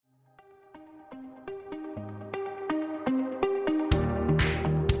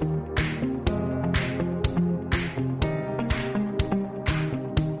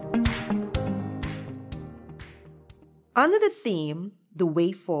Under the theme, The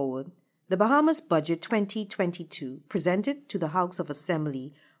Way Forward, the Bahamas Budget 2022, presented to the House of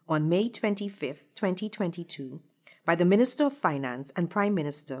Assembly on May 25, 2022, by the Minister of Finance and Prime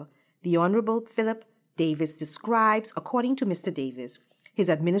Minister, the Honorable Philip Davis, describes, according to Mr. Davis, his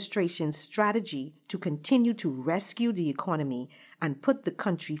administration's strategy to continue to rescue the economy and put the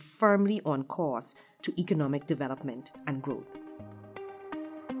country firmly on course to economic development and growth.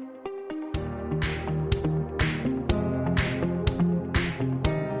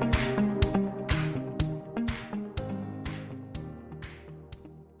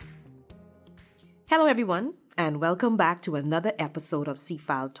 Hello, everyone, and welcome back to another episode of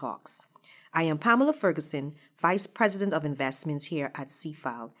CFAL Talks. I am Pamela Ferguson, Vice President of Investments here at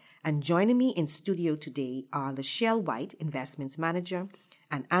CFAL, and joining me in studio today are Lachelle White, Investments Manager,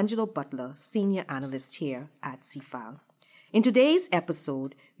 and Angelo Butler, Senior Analyst here at CFAL. In today's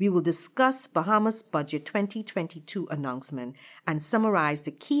episode, we will discuss Bahamas Budget 2022 announcement and summarize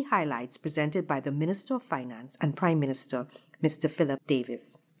the key highlights presented by the Minister of Finance and Prime Minister, Mr. Philip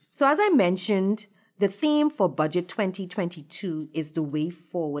Davis. So as I mentioned, the theme for Budget 2022 is the way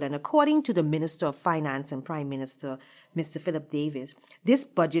forward, and according to the Minister of Finance and Prime Minister, Mr. Philip Davis, this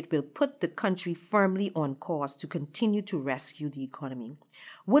budget will put the country firmly on course to continue to rescue the economy.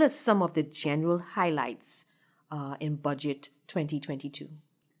 What are some of the general highlights in Budget 2022?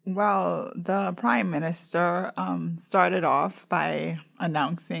 Well, the Prime Minister started off by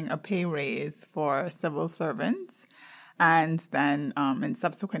announcing a pay raise for civil servants. And then in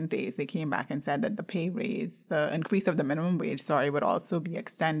subsequent days, they came back and said that the increase of the minimum wage, would also be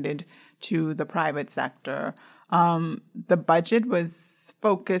extended to the private sector. The budget was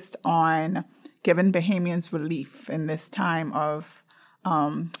focused on giving Bahamians relief in this time of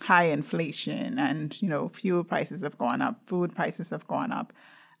high inflation and, fuel prices have gone up, food prices have gone up.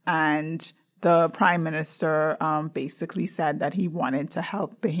 And the Prime Minister basically said that he wanted to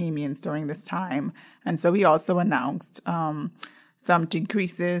help Bahamians during this time. And so he also announced some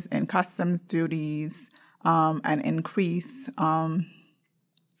decreases in customs duties, an increase in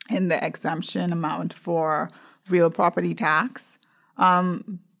the exemption amount for real property tax.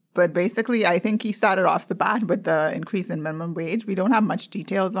 But basically, I think he started off the bat with the increase in minimum wage. We don't have much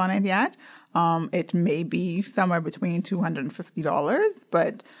details on it yet. It may be somewhere between $250,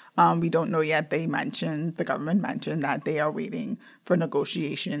 but we don't know yet. The government mentioned that they are waiting for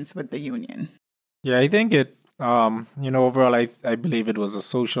negotiations with the union. Yeah, I think it, overall, I believe it was a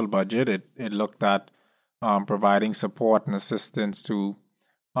social budget. It looked at providing support and assistance to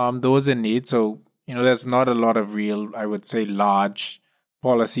those in need. So, there's not a lot of real, I would say, large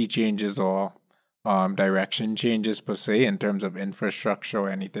policy changes or direction changes per se in terms of infrastructure or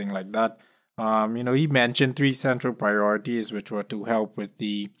anything like that. He mentioned 3 central priorities, which were to help with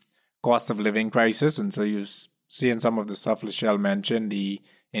the cost of living crisis. And so you see in some of the stuff Lachelle mentioned, the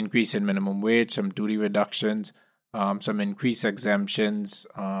increase in minimum wage, some duty reductions, some increased exemptions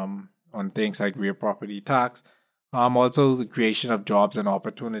on things like real property tax. Also the creation of jobs and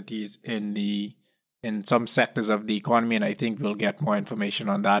opportunities in some sectors of the economy. And I think we'll get more information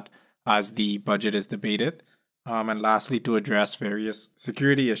on that as the budget is debated. And lastly, to address various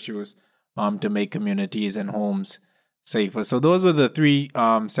security issues to make communities and homes safer. So those were the 3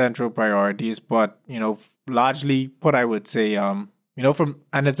 central priorities, but, largely put, I would say, and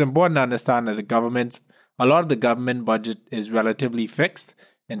it's important to understand that a lot of the government budget is relatively fixed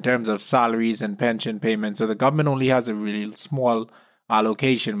in terms of salaries and pension payments. So the government only has a really small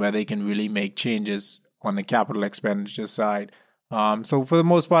allocation where they can really make changes on the capital expenditure side. So for the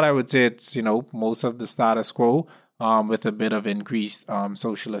most part, I would say it's, most of the status quo, with a bit of increased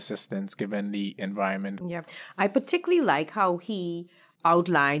social assistance given the environment. Yeah, I particularly like how he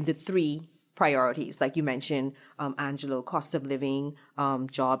outlined the 3 priorities, like you mentioned, Angelo, cost of living,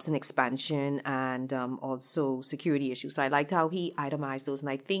 jobs and expansion, and also security issues. So I liked how he itemized those, and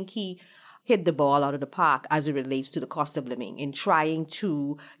I think he hit the ball out of the park as it relates to the cost of living in trying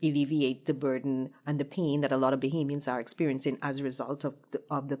to alleviate the burden and the pain that a lot of Bahamians are experiencing as a result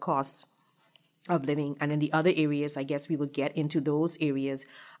of the costs of living. And in the other areas, I guess we will get into those areas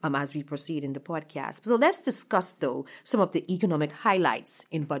as we proceed in the podcast. So let's discuss, though, some of the economic highlights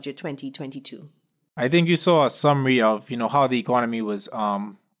in Budget 2022. I think you saw a summary of, how the economy was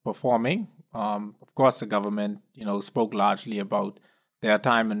performing. Of course, the government, spoke largely about their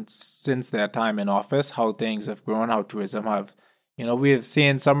time and since their time in office, how things have grown, how tourism have, we have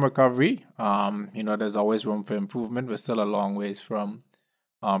seen some recovery. There's always room for improvement. We're still a long ways from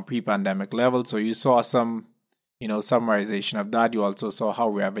pre-pandemic levels. So you saw some, summarization of that. You also saw how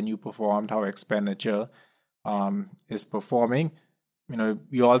revenue performed, how expenditure is performing.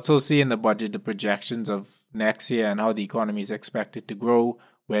 You also see in the budget the projections of, next year and how the economy is expected to grow,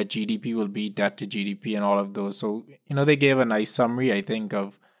 where GDP will be, debt to GDP, and all of those. So, they gave a nice summary, I think,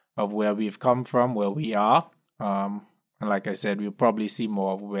 of where we've come from, where we are. And like I said, we'll probably see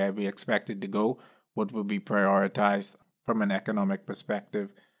more of where we expected to go, what will be prioritized from an economic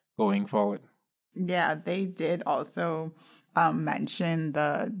perspective going forward. Yeah, they did also mention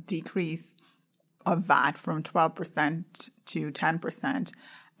the decrease of VAT from 12% to 10%.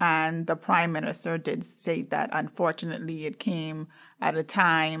 And the Prime Minister did state that, unfortunately, it came at a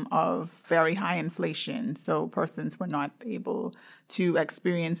time of very high inflation. So persons were not able to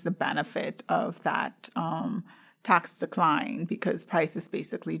experience the benefit of that tax decline because prices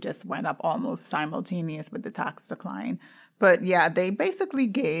basically just went up almost simultaneous with the tax decline. But yeah, they basically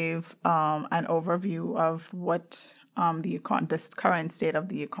gave an overview of what this current state of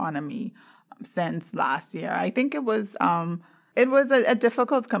the economy since last year. I think it was a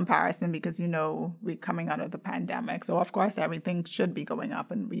difficult comparison because, we're coming out of the pandemic. So, of course, everything should be going up.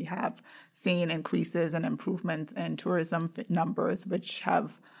 And we have seen increases and improvements in tourism numbers, which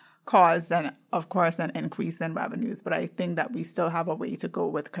have caused, of course, an increase in revenues. But I think that we still have a way to go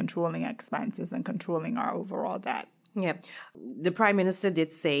with controlling expenses and controlling our overall debt. Yeah. The Prime Minister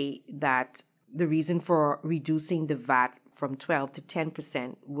did say that the reason for reducing the VAT from 12 to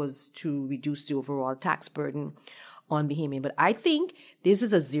 10% was to reduce the overall tax burden on Bahamian. But I think this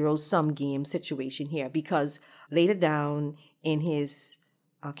is a zero-sum game situation here because later down in his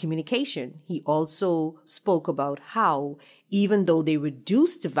communication, he also spoke about how even though they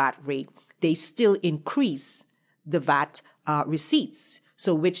reduced the VAT rate, they still increase the VAT receipts.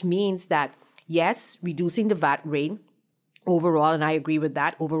 So which means that, yes, reducing the VAT rate overall, and I agree with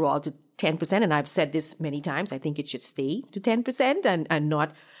that, overall to 10%, and I've said this many times, I think it should stay to 10% and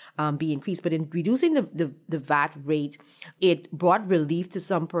not be increased. But in reducing the VAT rate, it brought relief to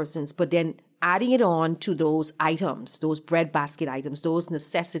some persons, but then adding it on to those items, those breadbasket items, those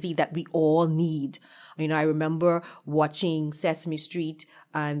necessities that we all need. I remember watching Sesame Street,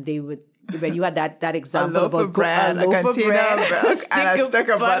 and they would, when you had that example a loaf of bread, a container of milk, and a stick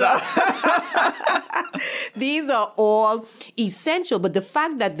of butter. These are all essential. But the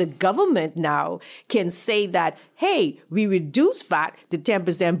fact that the government now can say that, hey, we reduce VAT to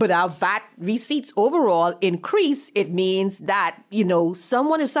 10%, but our VAT receipts overall increase, it means that,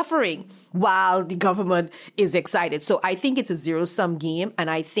 someone is suffering while the government is excited. So I think it's a zero-sum game, and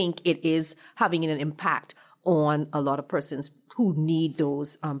I think it is having an impact on a lot of persons who need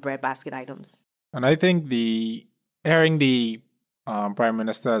those breadbasket items. And I think hearing the Prime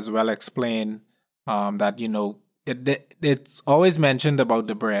Minister as well explain that, it's always mentioned about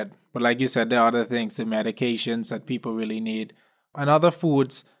the bread. But like you said, there are other things, the medications that people really need and other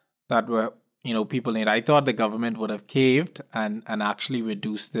foods that were, people need. I thought the government would have caved and actually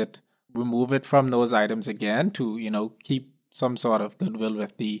reduced it, remove it from those items again to, keep some sort of goodwill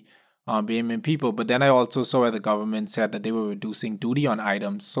with the Bahamian people. But then I also saw where the government said that they were reducing duty on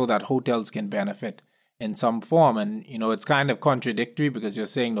items so that hotels can benefit in some form. And, it's kind of contradictory because you're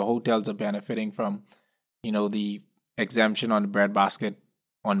saying the hotels are benefiting from, the exemption on the breadbasket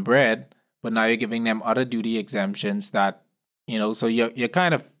on bread, but now you're giving them other duty exemptions that, so you're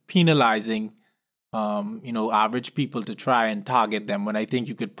kind of penalizing, average people to try and target them when I think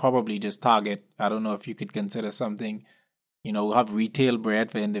you could probably just target, I don't know if you could consider something, have retail bread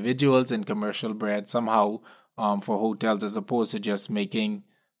for individuals and commercial bread somehow for hotels as opposed to just making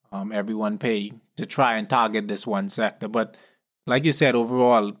everyone pay to try and target this one sector. But like you said,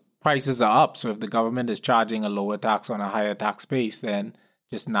 overall, prices are up. So if the government is charging a lower tax on a higher tax base, then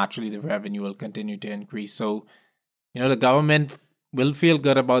just naturally the revenue will continue to increase. So, the government will feel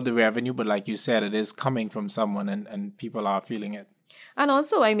good about the revenue, but like you said, it is coming from someone and people are feeling it. And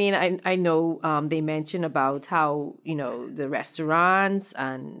also, I know they mentioned about how, the restaurants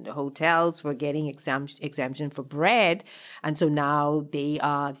and hotels were getting exemption for bread. And so now they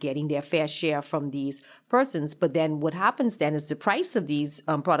are getting their fair share from these persons. But then what happens then is the price of these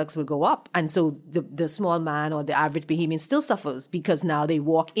products will go up. And so the small man or the average Bahamian still suffers because now they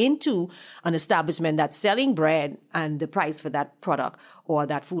walk into an establishment that's selling bread and the price for that product or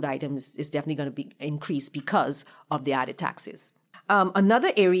that food item is definitely going to be increased because of the added taxes.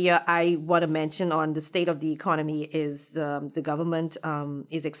 Another area I want to mention on the state of the economy is the government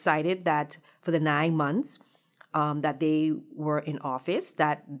is excited that for the 9 months that they were in office,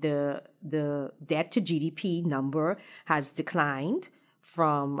 that the debt to GDP number has declined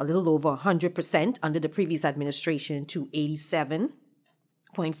from a little over 100% under the previous administration to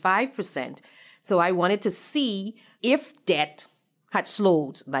 87.5%. So I wanted to see if debt had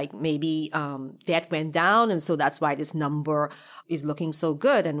slowed, like maybe debt went down, and so that's why this number is looking so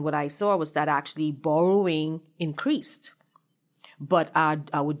good. And what I saw was that actually borrowing increased, but our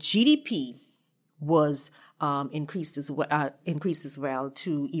GDP was increased as well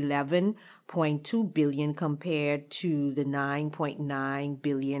to 11.2 billion compared to the 9.9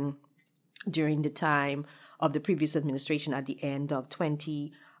 billion during the time of the previous administration at the end of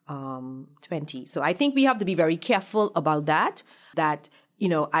 2020. So I think we have to be very careful about that,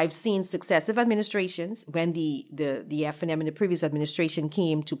 I've seen successive administrations when the FNM in the previous administration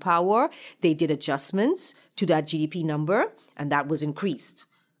came to power, they did adjustments to that GDP number, and that was increased.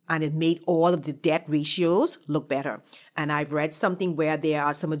 And it made all of the debt ratios look better. And I've read something where there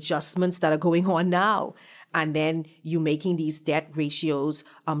are some adjustments that are going on now. And then you making these debt ratios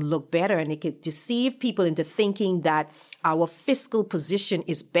look better. And it could deceive people into thinking that our fiscal position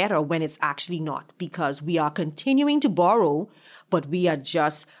is better when it's actually not, because we are continuing to borrow, but we are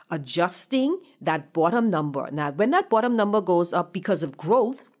just adjusting that bottom number. Now, when that bottom number goes up because of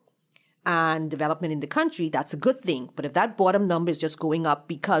growth and development in the country, that's a good thing. But if that bottom number is just going up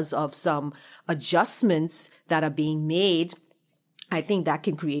because of some adjustments that are being made, I think that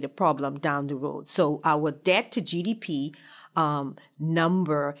can create a problem down the road. So our debt to GDP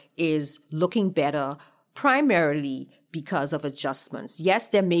number is looking better primarily because of adjustments. Yes,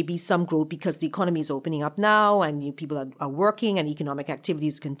 there may be some growth because the economy is opening up now and people are working and economic activity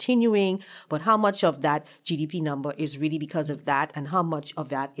is continuing. But how much of that GDP number is really because of that, and how much of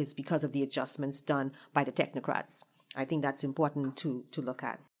that is because of the adjustments done by the technocrats? I think that's important to look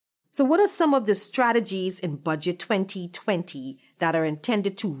at. So what are some of the strategies in Budget 2020 that are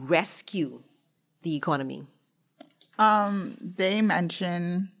intended to rescue the economy? They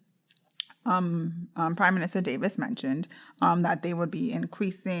mention, Prime Minister Davis mentioned that they would be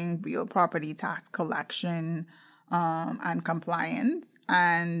increasing real property tax collection and compliance.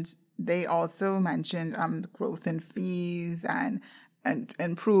 And they also mentioned growth in fees and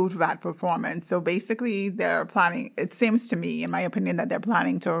improved VAT performance. So basically, they're planning, it seems to me, in my opinion, that they're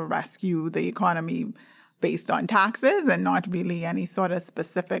planning to rescue the economy based on taxes and not really any sort of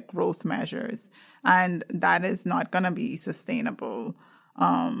specific growth measures. And that is not going to be sustainable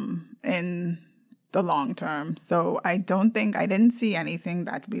in the long term. So I didn't see anything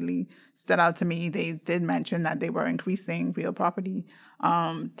that really stood out to me. They did mention that they were increasing real property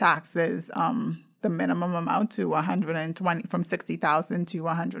taxes, the minimum amount to 120, from 60,000 to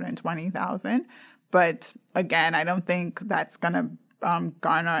 120,000. But again, I don't think that's going to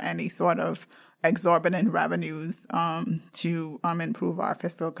garner any sort of exorbitant revenues to improve our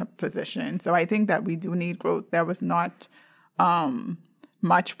fiscal position. So I think that we do need growth. There was not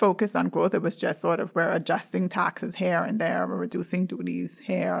much focus on growth. It was just sort of we're adjusting taxes here and there, we're reducing duties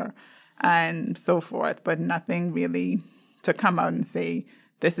here and so forth, but nothing really to come out and say,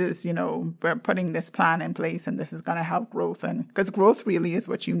 this is, we're putting this plan in place and this is going to help growth. And because growth really is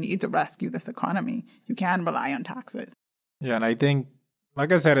what you need to rescue this economy. You can't rely on taxes. Yeah, and I think,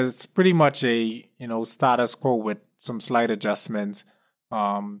 like I said, it's pretty much a, status quo with some slight adjustments,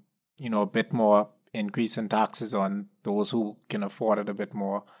 a bit more increase in taxes on those who can afford it a bit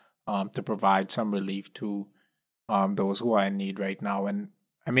more, to provide some relief to those who are in need right now. And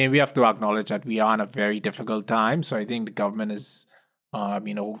I mean, we have to acknowledge that we are in a very difficult time. So I think the government is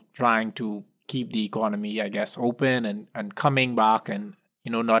trying to keep the economy, I guess, open and coming back and,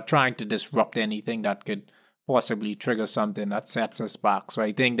 not trying to disrupt anything that could possibly trigger something that sets us back. So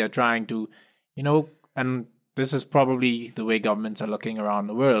I think they're trying to, and this is probably the way governments are looking around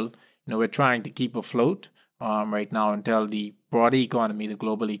the world. We're trying to keep afloat right now until the broader economy, the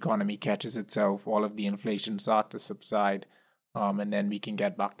global economy catches itself, all of the inflation starts to subside, and then we can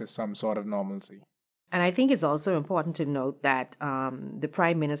get back to some sort of normalcy. And I think it's also important to note that the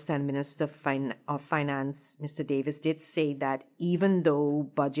Prime Minister and Minister of Finance, Mr. Davis, did say that even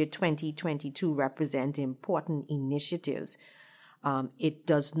though Budget 2022 represent important initiatives, it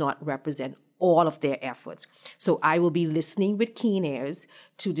does not represent all of their efforts. So I will be listening with keen ears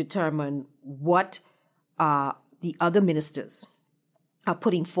to determine what the other ministers are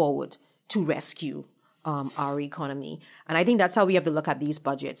putting forward to rescue our economy. And I think that's how we have to look at these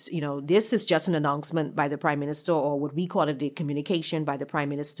budgets. This is just an announcement by the Prime Minister, or what we call it, the communication by the Prime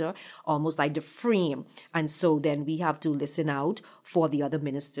Minister, almost like the frame. And so then we have to listen out for the other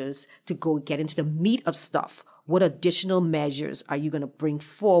ministers to go get into the meat of stuff. What additional measures are you going to bring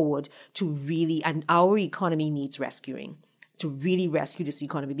forward to really, and our economy needs rescuing, to really rescue this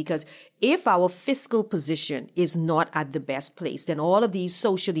economy? Because if our fiscal position is not at the best place, then all of these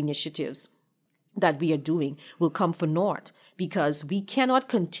social initiatives that we are doing will come for naught, because we cannot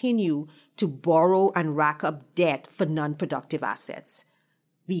continue to borrow and rack up debt for non-productive assets.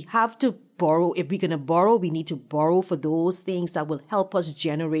 We have to borrow. If we're going to borrow, we need to borrow for those things that will help us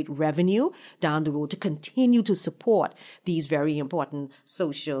generate revenue down the road to continue to support these very important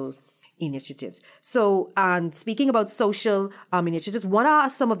social initiatives. So, speaking about social initiatives, what are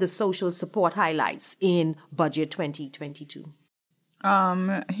some of the social support highlights in Budget 2022?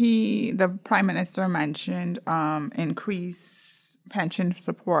 The Prime Minister mentioned increased pension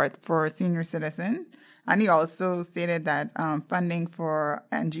support for senior citizens. And he also stated that funding for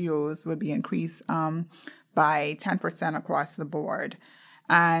NGOs would be increased by 10% across the board.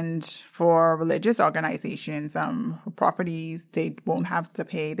 And for religious organizations, properties, they won't have to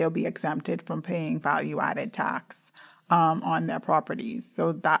pay. They'll be exempted from paying value-added tax on their properties.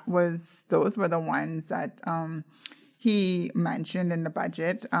 So those were the ones that he mentioned in the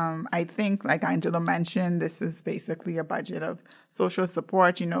budget. I think, like Angela mentioned, this is basically a budget of social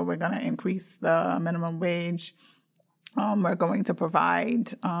support. You know, we're going to increase the minimum wage. We're going to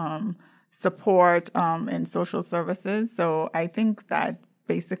provide support in social services. So I think that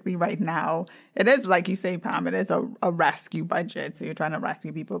basically right now, it is, like you say, Pam, it is a rescue budget. So you're trying to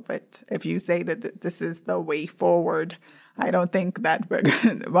rescue people. But if you say that this is the way forward, I don't think that we're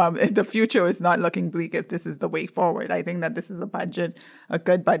going to, the future is not looking bleak if this is the way forward. I think that this is a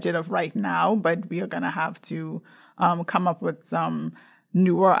good budget of right now, but we are going to have to come up with some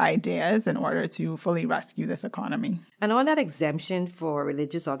newer ideas in order to fully rescue this economy. And on that exemption for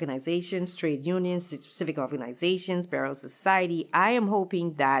religious organizations, trade unions, civic organizations, Burial Society, I am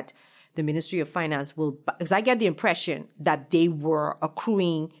hoping that the Ministry of Finance will, because I get the impression that they were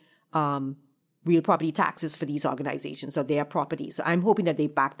accruing real property taxes for these organizations or their properties. So I'm hoping that they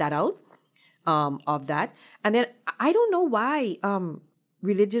back that out of that. And then I don't know why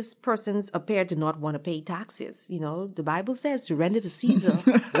religious persons appear to not want to pay taxes. You know, the Bible says to render to Caesar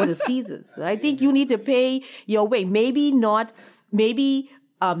what is Caesar's. So I think you need to pay your way. Maybe not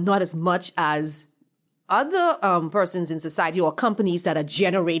as much as other persons in society or companies that are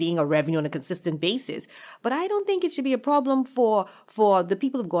generating a revenue on a consistent basis. But I don't think it should be a problem for the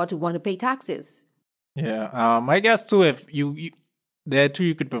people of God to want to pay taxes. Yeah, I guess too, if you there too,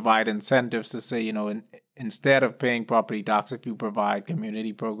 you could provide incentives to say, you know, instead of paying property tax, if you provide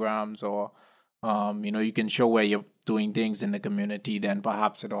community programs or, you know, you can show where you're doing things in the community, then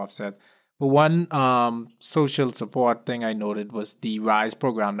perhaps it offsets. But one social support thing I noted was the RISE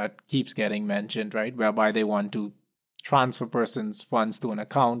program that keeps getting mentioned, right? Whereby they want to transfer persons' funds to an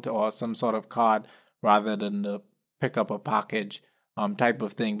account or some sort of card rather than the pick up a package type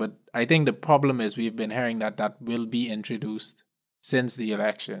of thing. But I think the problem is we've been hearing that will be introduced since the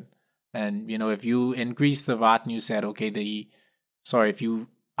election. And, you know, if you increase the VAT and you said, okay, if you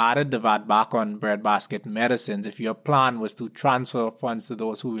added the VAT back on breadbasket medicines, if your plan was to transfer funds to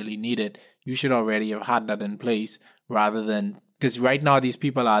those who really need it, you should already have had that in place rather than, because right now these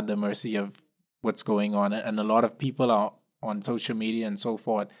people are at the mercy of what's going on. And a lot of people are on social media and so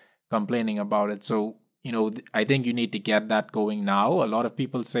forth complaining about it. So, you know, I think you need to get that going now. A lot of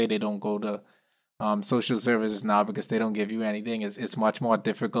people say they don't go to social services now because they don't give you anything. It's much more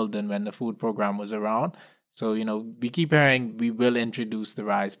difficult than when the food program was around. So, you know, we keep hearing we will introduce the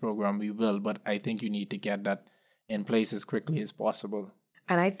RISE program, we will, but I think you need to get that in place as quickly as possible.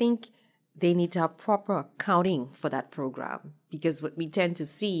 And I think they need to have proper accounting for that program, because what we tend to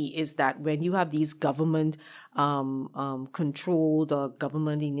see is that when you have these government controlled or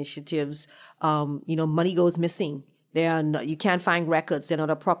government initiatives, you know, money goes missing. You can't find records. They're not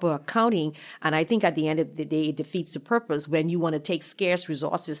a proper accounting. And I think at the end of the day, it defeats the purpose. When you want to take scarce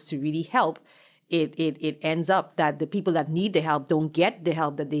resources to really help, it ends up that the people that need the help don't get the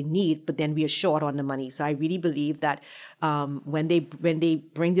help that they need, but then we are short on the money. So I really believe that when they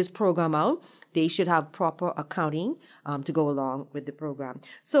bring this program out, they should have proper accounting to go along with the program.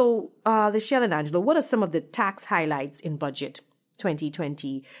 So, Lachelle and Angela, what are some of the tax highlights in budget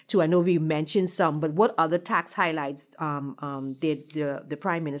 2022? I know we mentioned some, but what other tax highlights did the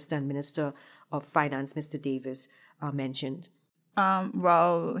Prime Minister and Minister of Finance, Mr. Davis, mentioned?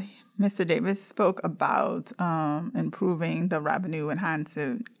 Well, Mr. Davis spoke about improving the revenue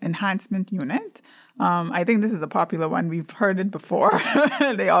enhancement unit. I think this is a popular one. We've heard it before.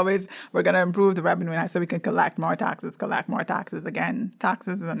 We're going to improve the revenue so we can collect more taxes. Again,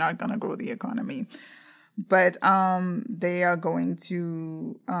 taxes are not going to grow the economy. But they are going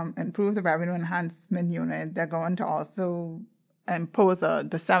to improve the revenue enhancement unit. They're going to also impose the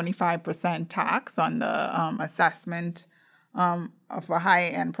 75% tax on the assessment for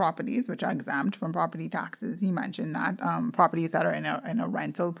high-end properties, which are exempt from property taxes. He mentioned that properties that are in a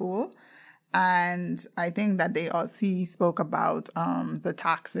rental pool. And I think that he spoke about the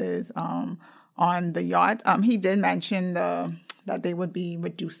taxes on the yacht. He did mention that they would be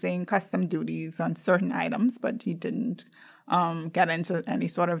reducing custom duties on certain items, but he didn't get into any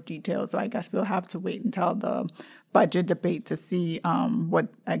sort of detail. So I guess we'll have to wait until the budget debate to see what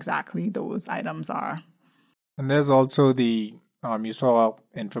exactly those items are. And there's also you saw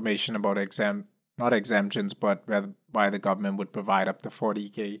information about not exemptions, but whereby the government would provide up to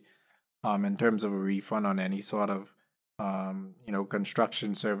 $40,000 in terms of a refund on any sort of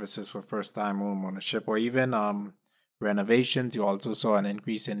construction services for first-time home ownership, or even renovations. You also saw an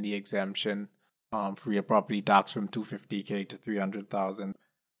increase in the exemption for your property tax from $250,000 to $300,000.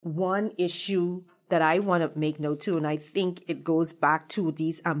 One issue that I want to make note to, and I think it goes back to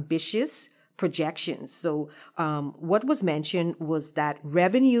these ambitious projections. So what was mentioned was that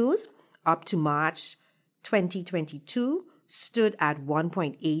revenues up to March 2022 stood at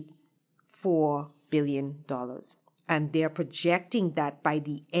 $1.84 billion. And they're projecting that by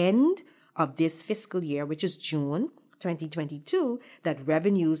the end of this fiscal year, which is June 2022, that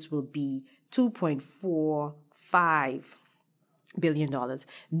revenues will be $2.45 billion.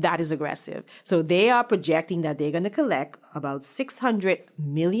 That is aggressive. So they are projecting that they're going to collect about $600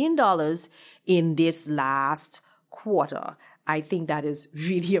 million in this last quarter. I think that is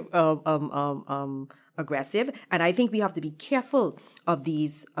really aggressive. And I think we have to be careful of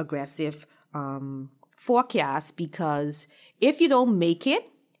these aggressive forecasts, because if you don't make it,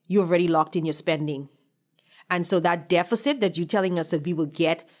 you're already locked in your spending. And so that deficit that you're telling us that we will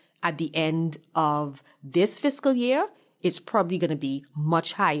get at the end of this fiscal year is probably going to be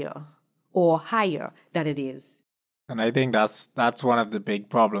much higher or higher than it is. And I think that's one of the big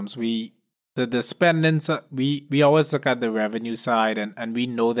problems. The spending, we always look at the revenue side, and we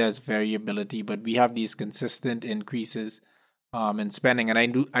know there's variability, but we have these consistent increases in spending.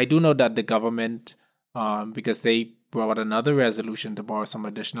 And I do know that the government, because they brought another resolution to borrow some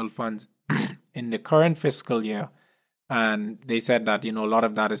additional funds in the current fiscal year, and they said that a lot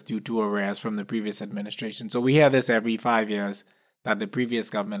of that is due to arrears from the previous administration. So we hear this every 5 years, that the previous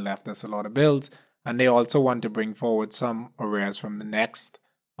government left us a lot of bills, and they also want to bring forward some arrears from the next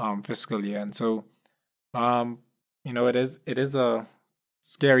fiscal year. And so, it is a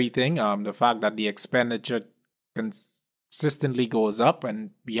scary thing. The fact that the expenditure consistently goes up, and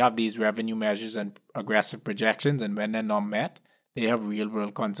we have these revenue measures and aggressive projections, and when they're not met, they have real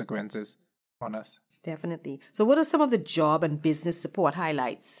world consequences on us. Definitely. So what are some of the job and business support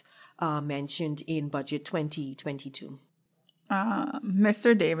highlights mentioned in Budget 2022?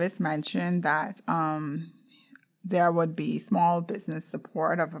 Mr. Davis mentioned that there would be small business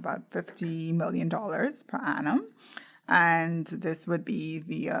support of about $50 million per annum. And this would be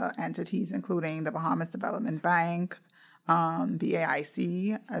via entities including the Bahamas Development Bank, the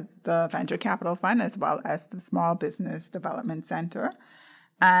AIC, the Venture Capital Fund, as well as the Small Business Development Center.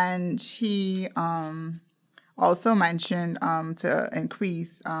 And he also mentioned to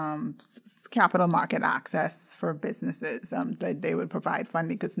increase capital market access for businesses, that they would provide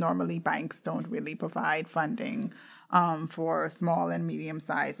funding, because normally banks don't really provide funding for small and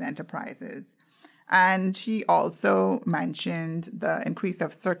medium-sized enterprises. And he also mentioned the increase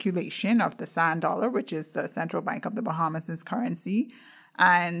of circulation of the sand dollar, which is the Central Bank of the Bahamas' currency.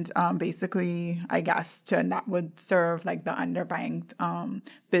 And basically, I guess that would serve like the underbanked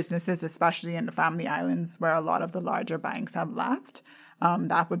businesses, especially in the Family Islands, where a lot of the larger banks have left.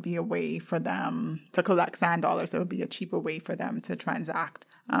 That would be a way for them to collect sand dollars. It would be a cheaper way for them to transact,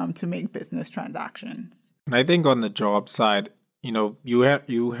 to make business transactions. And I think on the job side,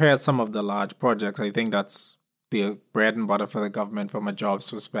 you hear some of the large projects. I think that's the bread and butter for the government from a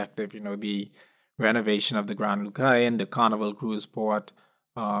jobs perspective. The renovation of the Grand Lucayan, the Carnival Cruise Port,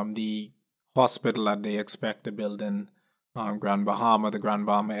 the hospital that they expect to build in Grand Bahama, the Grand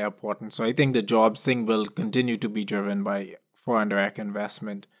Bahama Airport. And so I think the jobs thing will continue to be driven by foreign direct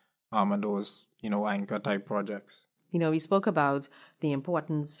investment and those, anchor type projects. We spoke about the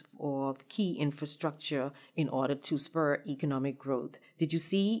importance of key infrastructure in order to spur economic growth. Did you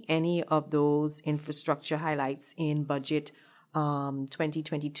see any of those infrastructure highlights in Budget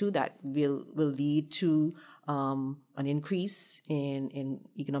 2022 that will lead to an increase in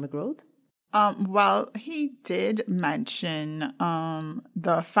economic growth? Well, he did mention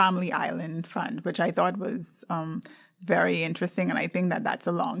the Family Island Fund, which I thought was very interesting. And I think that that's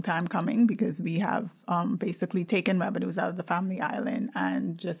a long time coming, because we have basically taken revenues out of the Family Island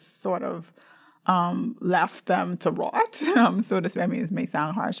and just sort of left them to rot. So this, I mean, it may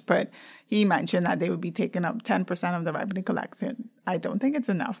sound harsh, but he mentioned that they would be taking up 10% of the revenue collection. I don't think it's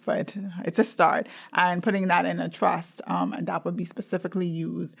enough, but it's a start. And putting that in a trust, and that would be specifically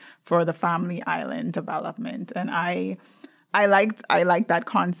used for the Family Island development. And I liked that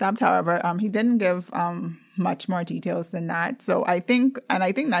concept. However, he didn't give much more details than that. So I think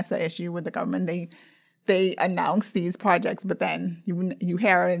that's the issue with the government. They announce these projects, but then you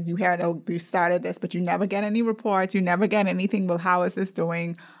hear it, oh, we started this, but you never get any reports. You never get anything. Well, how is this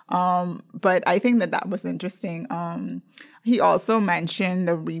doing? But I think that was interesting. He also mentioned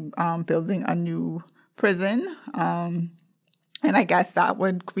building a new prison. And I guess that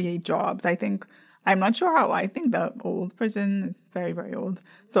would create jobs. I'm not sure how. I think the old prison is very, very old.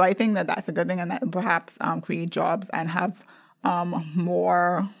 So I think that that's a good thing, and that perhaps create jobs and have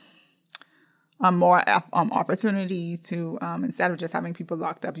more opportunity to, instead of just having people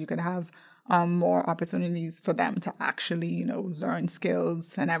locked up, you could have more opportunities for them to actually, learn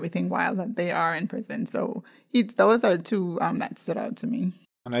skills and everything while they are in prison. So those are two that stood out to me.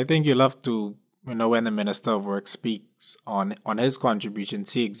 And I think you'll have to, when the Minister of Work speaks on his contribution,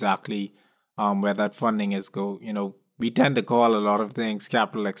 see exactly where that funding is go. We tend to call a lot of things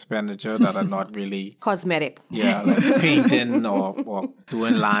capital expenditure that are not really cosmetic. Yeah, like painting or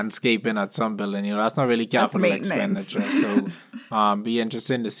doing landscaping at some building. That's not really capital expenditure. So be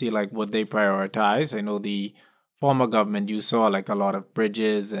interesting to see like what they prioritize. I know the former government, you saw like a lot of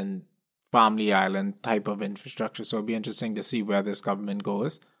bridges and Family Island type of infrastructure. So it'll be interesting to see where this government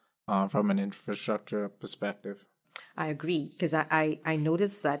goes from an infrastructure perspective. I agree, because I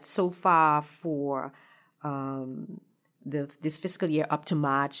noticed that so far for this fiscal year up to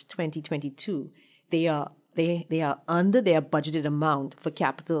March 2022, they are under their budgeted amount for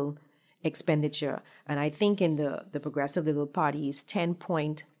capital expenditure. And I think in the Progressive Liberal Party's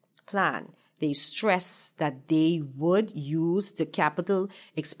 10-point plan, they stress that they would use the capital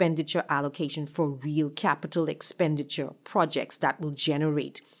expenditure allocation for real capital expenditure projects that will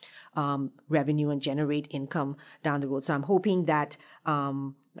generate revenue and generate income down the road. So I'm hoping that,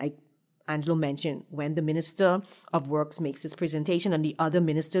 like Angelo mentioned, when the Minister of Works makes his presentation and the other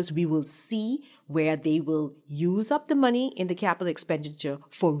ministers, we will see where they will use up the money in the capital expenditure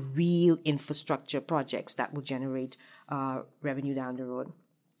for real infrastructure projects that will generate revenue down the road.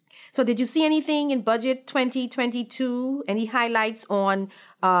 So did you see anything in Budget 2022? Any highlights on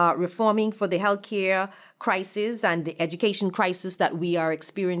reforming for the healthcare crisis and the education crisis that we are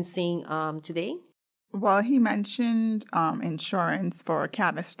experiencing today? Well, he mentioned insurance for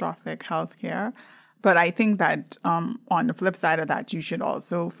catastrophic healthcare, but I think that on the flip side of that, you should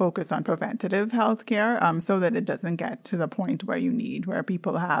also focus on preventative healthcare so that it doesn't get to the point where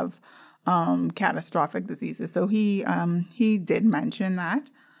people have catastrophic diseases. So he did mention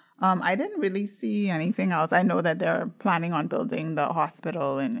that. I didn't really see anything else. I know that they're planning on building the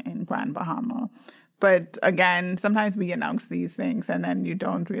hospital in Grand Bahama. But again, sometimes we announce these things and then you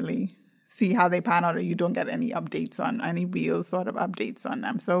don't really see how they pan out, or you don't get any real sort of updates on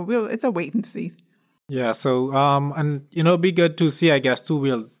them. So it's a wait and see. Yeah. So, and it'd be good to see, I guess, too,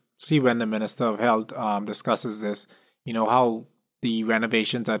 we'll see when the Minister of Health discusses this, how the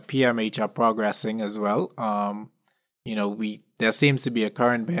renovations at PMH are progressing as well. There seems to be a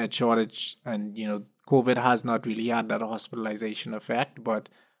current bed shortage, and COVID has not really had that hospitalization effect, but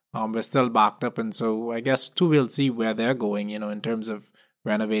we're still backed up, and so I guess too we'll see where they're going, in terms of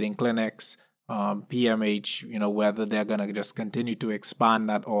renovating clinics, PMH, whether they're gonna just continue to expand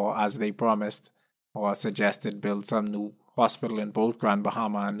that, or as they promised or suggested, build some new hospital in both Grand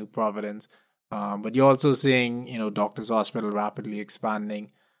Bahama and New Providence. But you're also seeing, Doctors Hospital rapidly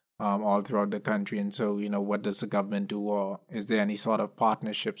expanding all throughout the country. And so, what does the government do? Or is there any sort of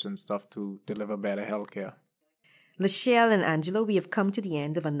partnerships and stuff to deliver better healthcare? Lachelle and Angelo, we have come to the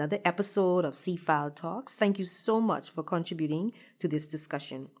end of another episode of C-File Talks. Thank you so much for contributing to this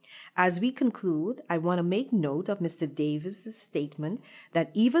discussion. As we conclude, I want to make note of Mr. Davis's statement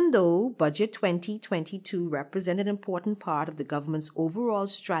that even though Budget 2022 represented an important part of the government's overall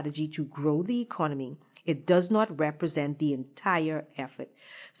strategy to grow the economy, it does not represent the entire effort.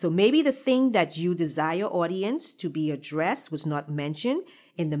 So maybe the thing that you desire, audience, to be addressed was not mentioned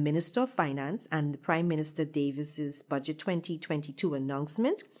in the Minister of Finance and the Prime Minister Davis's Budget 2022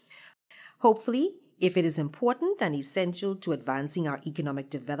 announcement. Hopefully, if it is important and essential to advancing our economic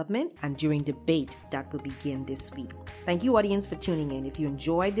development and during debate that will begin this week. Thank you, audience, for tuning in. If you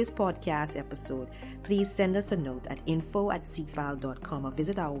enjoyed this podcast episode, please send us a note at info@cfile.com or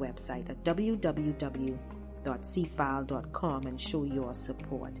visit our website at www.cfile.com and show your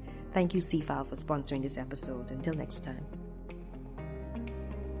support. Thank you, C-File, for sponsoring this episode. Until next time.